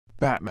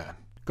Batman.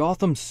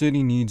 Gotham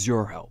City needs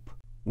your help.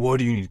 What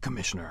do you need,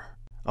 Commissioner?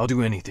 I'll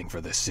do anything for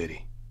this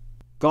city.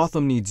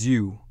 Gotham needs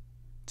you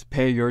to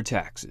pay your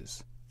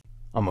taxes.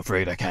 I'm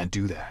afraid I can't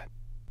do that.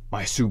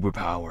 My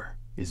superpower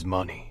is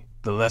money.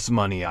 The less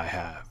money I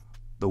have,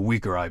 the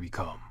weaker I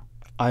become.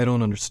 I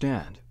don't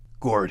understand.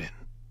 Gordon,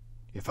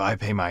 if I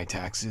pay my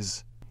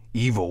taxes,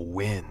 evil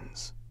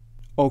wins.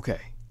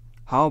 Okay,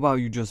 how about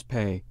you just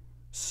pay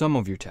some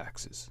of your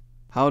taxes?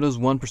 How does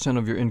 1%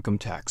 of your income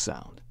tax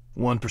sound?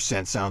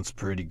 1% sounds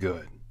pretty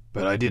good,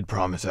 but I did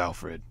promise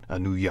Alfred a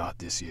new yacht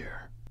this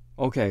year.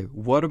 Okay,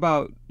 what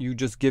about you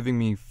just giving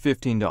me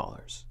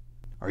 $15?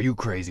 Are you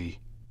crazy?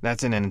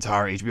 That's an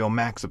entire HBO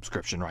Max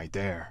subscription right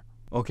there.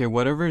 Okay,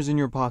 whatever is in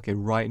your pocket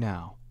right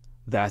now,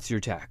 that's your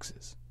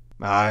taxes.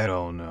 I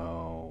don't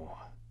know.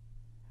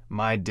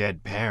 My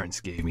dead parents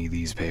gave me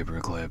these paper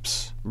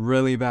clips.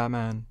 Really,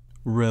 Batman?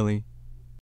 Really?